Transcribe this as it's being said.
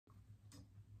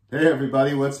Hey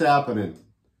everybody, what's happening?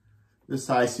 This is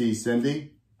High Seas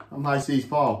Cindy. I'm High Seas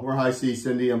Paul. We're High Seas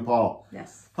Cindy and Paul.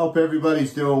 Yes. Hope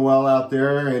everybody's doing well out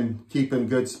there and keeping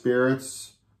good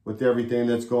spirits with everything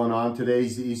that's going on.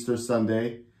 Today's Easter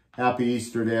Sunday. Happy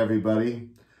Easter to everybody.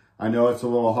 I know it's a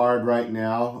little hard right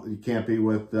now. You can't be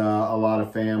with a lot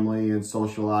of family and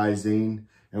socializing.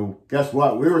 And guess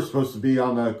what? We were supposed to be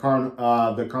on the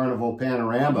Carnival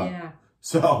Panorama. Yeah.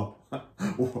 So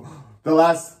the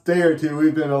last day or two,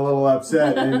 we've been a little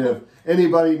upset. And if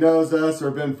anybody knows us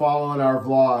or been following our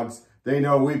vlogs, they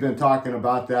know we've been talking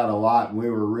about that a lot. And we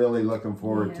were really looking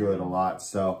forward to it a lot.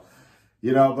 So,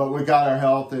 you know, but we got our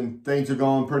health and things are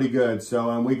going pretty good.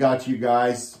 So, and we got you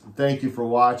guys. Thank you for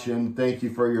watching. Thank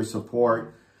you for your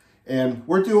support. And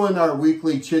we're doing our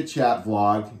weekly chit chat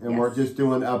vlog, and we're just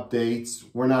doing updates.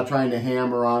 We're not trying to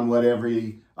hammer on what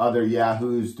every other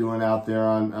Yahoo's doing out there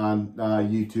on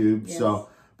YouTube. Yes. So,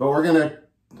 but we're going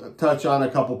to touch on a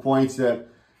couple points that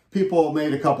people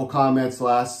made a couple comments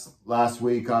last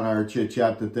week on our chit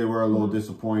chat that they were a little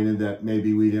disappointed that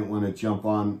maybe we didn't want to jump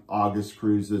on August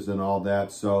cruises and all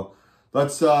that. So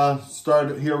let's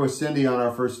start here with Cindy on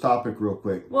our first topic real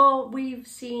quick. Well, we've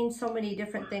seen so many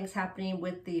different things happening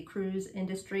with the cruise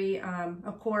industry.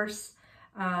 Of course,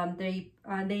 they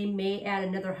may add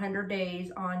another 100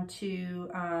 days onto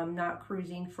not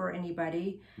cruising for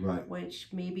anybody, right? Which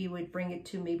maybe would bring it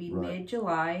to maybe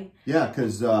mid-July. Yeah,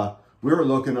 because we were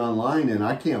looking online and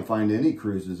I can't find any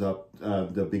cruises up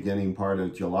the beginning part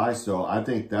of July. So I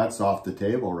think that's off the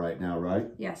table right now, right?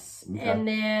 Yes. Okay. And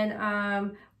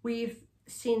then we've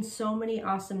seen so many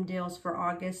awesome deals for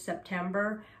August,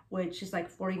 September, which is like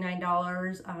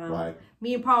 $49. Right.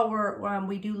 Me and Paul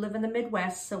we do live in the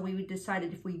Midwest, so we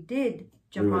decided if we did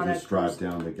jump on a cruise, drive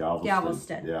down to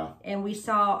Galveston. Yeah. And we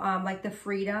saw like the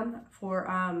Freedom for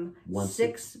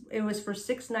it was for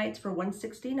 6 nights for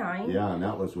 $169. Yeah, and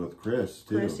that was with Chris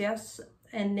too. Chris, yes.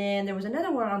 And then there was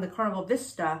another one on the Carnival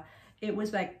Vista. It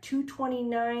was like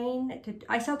 $229.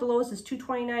 I saw the lowest is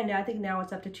 $229. And I think now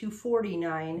it's up to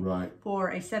 $249. Right. For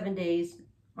a 7 days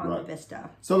on the Vista.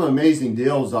 Some amazing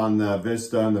deals on the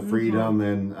Vista and the Freedom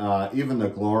and even the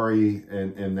Glory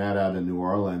and that out of New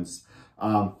Orleans.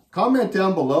 Comment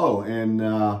down below and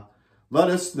let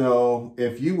us know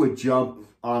if you would jump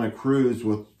on a cruise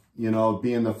with, you know,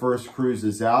 being the first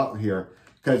cruises out here.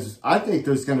 Because I think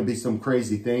there's going to be some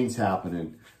crazy things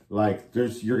happening. Like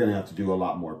you're going to have to do a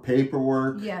lot more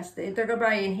paperwork. Yes, they're going to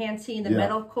be enhancing the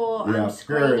medical Here,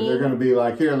 screening. they're going to be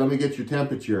like, here, let me get your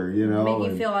temperature, you know.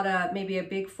 Make you fill out maybe a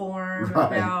big form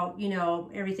about, you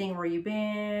know, everything where you've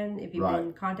been, if you've been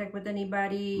in contact with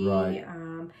anybody. Right.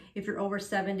 If you're over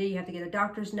 70, you have to get a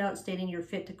doctor's note stating you're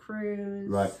fit to cruise.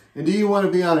 Right. And do you want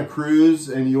to be on a cruise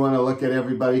and you want to look at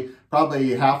everybody? Probably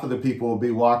half of the people will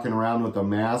be walking around with a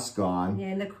mask on. Yeah,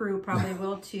 and the crew probably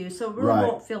will too. So it really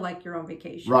won't feel like you're on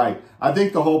vacation. Right. I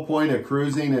think the whole point of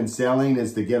cruising and sailing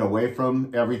is to get away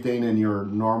from everything in your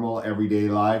normal everyday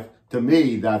life. To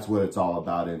me, that's what it's all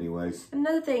about anyways.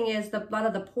 Another thing is a lot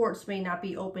of the ports may not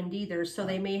be opened either. So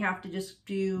they may have to just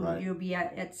do, you'll be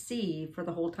at sea for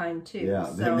the whole time too. Yeah,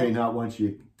 so, they may not want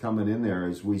you coming in there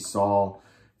as we saw,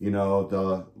 you know,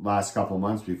 the last couple of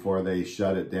months before they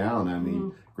shut it down. I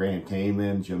mean, Grand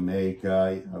Cayman,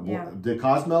 Jamaica. Did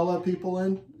Cozumel let people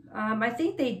in? I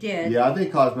think they did. Yeah, I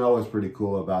think Cozumel was pretty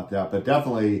cool about that. But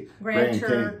definitely Grand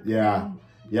Turk.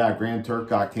 Yeah, Grand Turk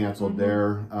got canceled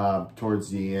there towards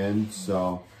the end.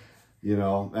 So, you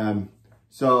know,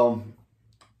 so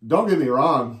don't get me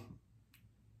wrong.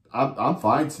 I'm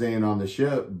fine staying on the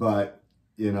ship, but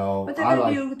you know, but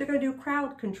they're gonna do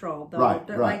crowd control though.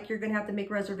 Like you're gonna have to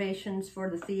make reservations for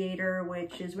the theater,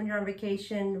 which is when you're on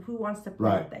vacation, who wants to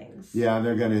plan things? Yeah,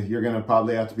 and you're gonna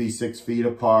probably have to be 6 feet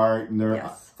apart,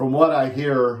 and from what I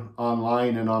hear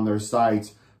online and on their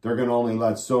sites, they're gonna only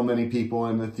let so many people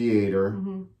in the theater,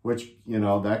 which, you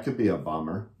know, that could be a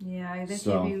bummer. Yeah,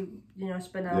 especially if you know,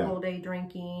 spend a whole day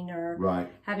drinking or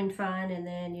having fun, and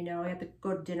then, you know, you have to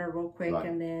go to dinner real quick,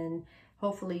 and then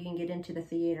hopefully you can get into the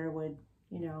theater would,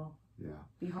 you know,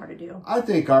 be hard to do. I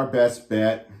think our best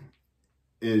bet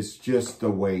is just to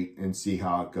wait and see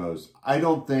how it goes. I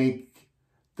don't think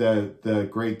the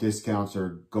great discounts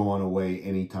are going away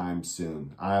anytime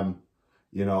soon.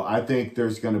 You know, I think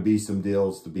there's going to be some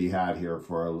deals to be had here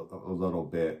for a little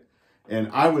bit. And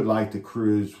I would like to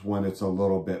cruise when it's a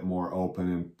little bit more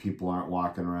open and people aren't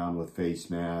walking around with face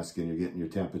masks and you're getting your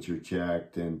temperature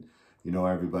checked and you know,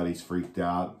 everybody's freaked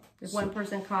out. If one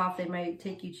person coughs, they might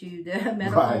take you to the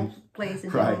medical place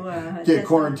and do get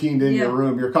quarantined in your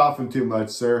room. You're coughing too much,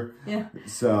 sir. Yeah.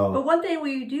 So, but one thing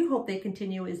we do hope they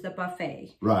continue is the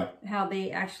buffet. Right. How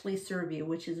they actually serve you,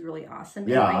 which is really awesome.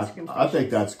 Yeah, I think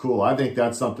that's cool. I think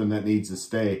that's something that needs to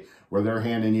stay, where they're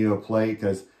handing you a plate.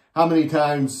 Because how many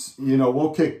times, you know, we'll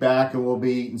kick back and we'll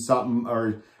be eating something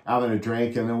or having a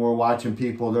drink, and then we're watching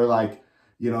people, they're like,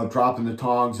 you know, dropping the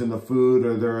tongs in the food,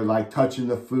 or they're like touching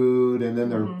the food, and then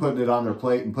they're putting it on their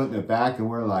plate and putting it back, and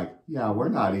we're like, yeah, we're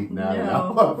not eating that in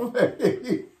that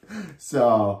buffet.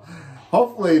 So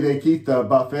hopefully they keep the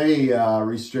buffet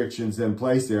restrictions in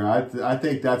place there. I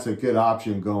think that's a good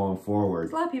option going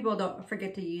forward. A lot of people don't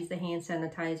forget to use the hand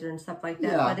sanitizer and stuff like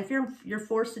that. Yeah. But if you're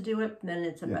forced to do it, then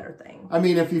it's a better thing. I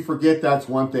mean, if you forget, that's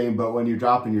one thing. But when you're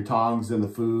dropping your tongs in the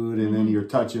food, and then you're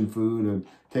touching food and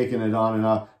taking it on and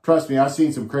off, trust me, I've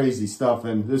seen some crazy stuff.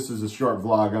 And this is a short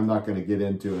vlog. I'm not going to get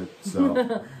into it.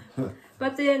 So.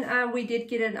 But then we did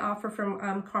get an offer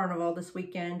from Carnival this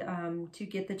weekend to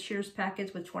get the Cheers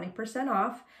package with 20%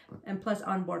 off and plus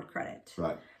onboard credit.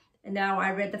 Right. And now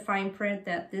I read the fine print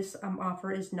that this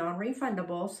offer is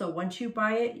non-refundable. So once you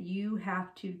buy it, you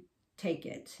have to take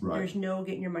it. Right. There's no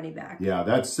getting your money back. Yeah,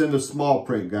 that's in the small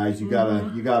print, guys. You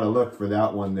gotta look for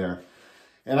that one there.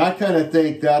 And I kind of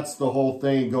think that's the whole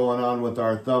thing going on with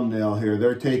our thumbnail here.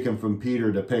 They're taking from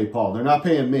Peter to pay Paul. They're not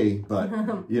paying me, but,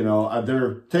 you know,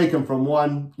 they're taking from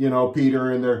one, you know,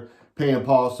 Peter, and they're paying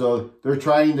Paul. So they're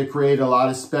trying to create a lot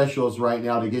of specials right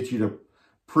now to get you to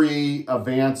prepay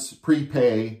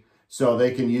so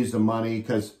they can use the money.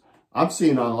 Because I'm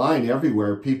seeing online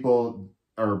everywhere, people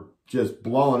are just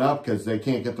blowing up because they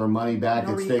can't get their money back.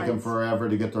 It's taken forever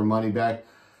to get their money back.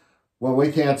 When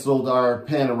we canceled our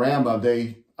panorama,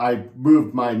 I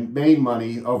moved my main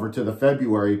money over to the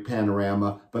February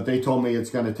panorama, but they told me it's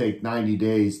going to take 90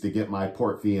 days to get my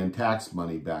port fee and tax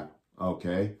money back.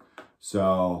 Okay,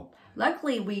 so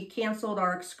luckily we canceled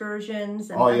our excursions.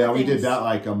 And we did that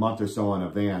like a month or so in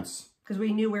advance because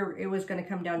we knew it was going to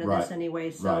come down to this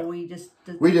anyway. So we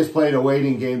just played a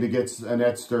waiting game to get an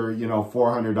extra, you know,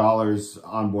 $400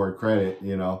 onboard credit,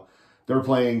 you know. They're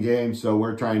playing games, so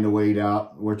we're trying to wait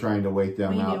out. We're trying to wait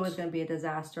them out. We knew it was going to be a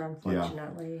disaster,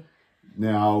 unfortunately. Yeah.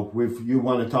 Now, if you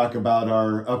want to talk about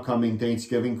our upcoming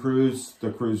Thanksgiving cruise,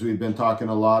 the cruise we've been talking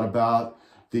a lot about,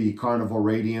 the Carnival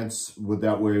Radiance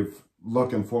that we're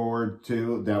looking forward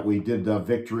to, that we did the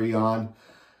victory on.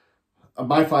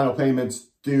 My final payment's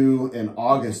due in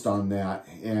August on that,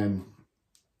 and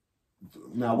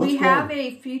now we have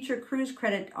a future cruise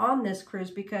credit on this cruise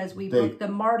because we booked the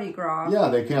Mardi Gras. Yeah,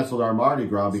 they canceled our Mardi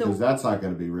Gras because that's not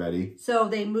going to be ready. So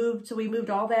we moved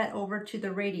all that over to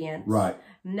the Radiance. Right.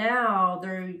 Now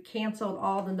they canceled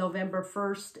all the November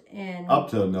 1st and up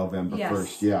to November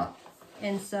 1st, yeah.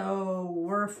 And so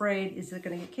we're afraid, is it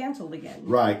going to get canceled again?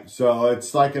 Right. So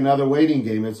it's like another waiting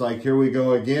game. It's like, here we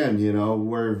go again, you know,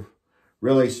 we're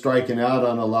really striking out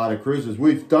on a lot of cruises.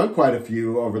 We've done quite a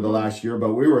few over the last year,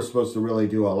 but we were supposed to really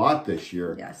do a lot this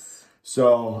year. Yes.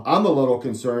 So I'm a little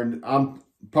concerned. I'm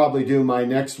probably doing my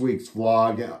next week's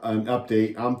vlog, an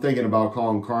update. I'm thinking about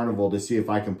calling Carnival to see if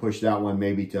I can push that one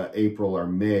maybe to April or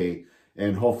May.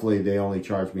 And hopefully they only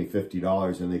charge me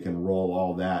 $50 and they can roll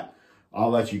all that.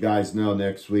 I'll let you guys know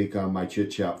next week on my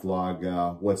Chit Chat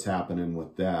vlog what's happening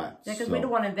with that. Yeah, because we don't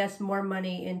want to invest more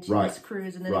money into this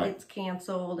cruise and then it gets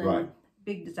canceled and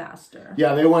big disaster.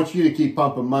 Yeah, they want you to keep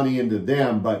pumping money into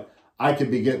them, but I could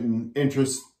be getting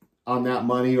interest on that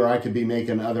money, or I could be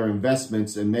making other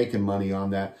investments and making money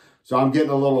on that. So I'm getting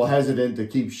a little hesitant to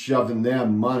keep shoving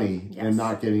them money and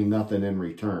not getting nothing in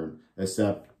return,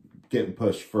 except getting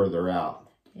pushed further out.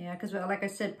 Yeah, because like I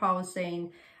said, Paul was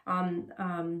saying,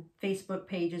 on Facebook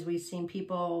pages, we've seen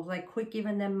people like quit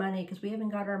giving them money because we haven't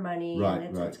got our money.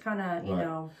 And it's kind of, you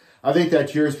know. I think that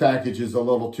Cheers package is a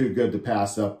little too good to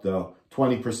pass up, though.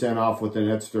 20% off with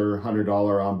an extra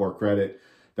 $100 onboard credit.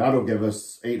 That'll give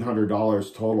us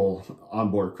 $800 total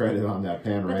onboard credit on that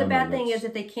panorama. But the bad thing is,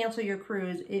 if they cancel your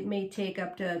cruise, it may take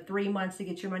up to 3 months to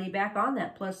get your money back on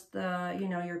that, plus the, you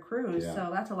know, your cruise. Yeah. So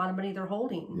that's a lot of money they're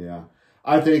holding. Yeah.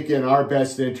 I think in our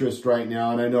best interest right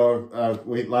now, and I know,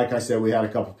 like I said, we had a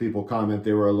couple people comment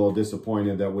they were a little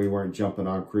disappointed that we weren't jumping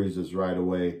on cruises right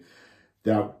away,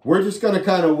 that we're just going to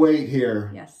kind of wait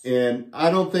here. Yes. And I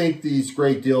don't think these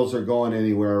great deals are going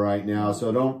anywhere right now.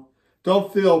 So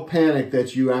don't feel panicked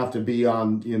that you have to be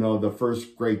on, you know, the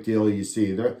first great deal you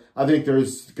see. I think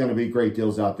there's going to be great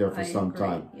deals out there for some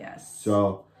time. Yes.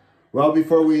 So, well,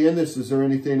 before we end this, is there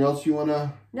anything else you want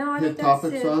to hit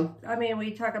topics on? I mean,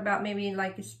 we talk about maybe,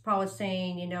 like Paul was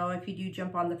saying, you know, if you do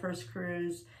jump on the first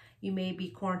cruise, you may be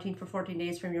quarantined for 14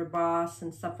 days from your boss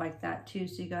and stuff like that too.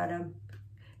 So you gotta,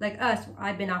 like us,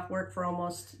 I've been off work for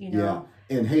almost, you know.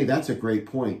 Yeah, and hey, that's a great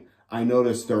point. I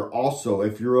noticed they're also,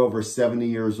 if you're over 70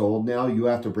 years old now, you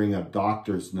have to bring a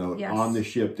doctor's note on the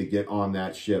ship to get on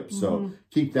that ship. So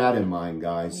keep that in mind,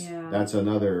 guys. Yeah. That's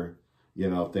another, you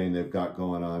know, thing they've got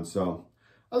going on. So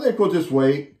I think we'll just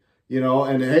wait, you know,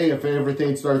 and hey, if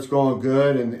everything starts going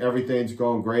good and everything's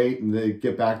going great and they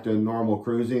get back to normal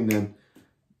cruising, then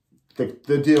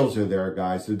the deals are there,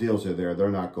 guys. The deals are there. They're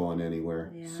not going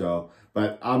anywhere. Yeah. So,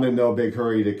 but I'm in no big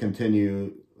hurry to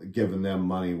continue giving them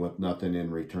money with nothing in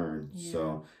return. Yeah.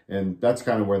 So, and that's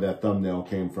kind of where that thumbnail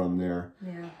came from there.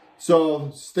 Yeah.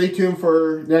 So stay tuned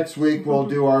for next week. We'll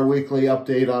do our weekly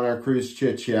update on our cruise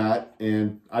chit chat.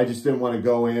 And I just didn't want to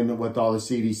go in with all the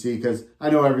CDC because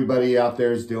I know everybody out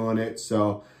there is doing it.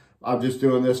 So I'm just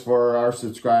doing this for our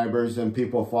subscribers and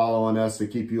people following us to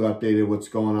keep you updated what's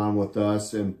going on with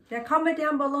us. And yeah, comment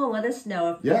down below and let us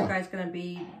know if you guys going to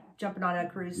be jumping on a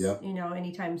cruise, you know,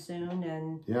 anytime soon.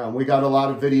 And yeah, we got a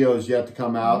lot of videos yet to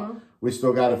come out. We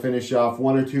still got to finish off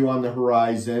 1 or 2 on the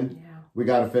horizon. Yeah. We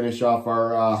got to finish off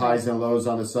our highs and lows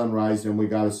on the sunrise, and we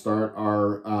got to start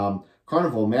our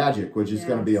Carnival Magic, which is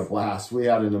going to be a blast. We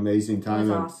had an amazing time.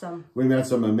 It was awesome. We met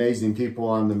some amazing people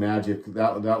on the Magic.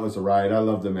 That was a ride. I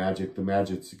love the Magic. The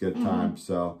Magic's a good time.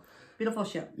 So beautiful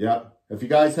ship. Yep. If you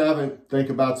guys haven't,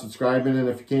 think about subscribing, and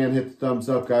if you can, hit the thumbs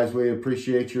up, guys. We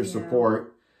appreciate your support.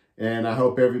 And I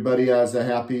hope everybody has a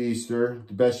happy Easter,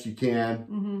 the best you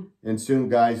can. And soon,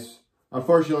 guys,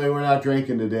 unfortunately, we're not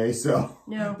drinking today, so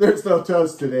there's no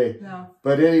toast today. No.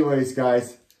 But anyways,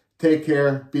 guys, take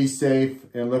care, be safe,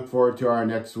 and look forward to our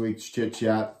next week's chit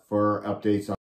chat for updates on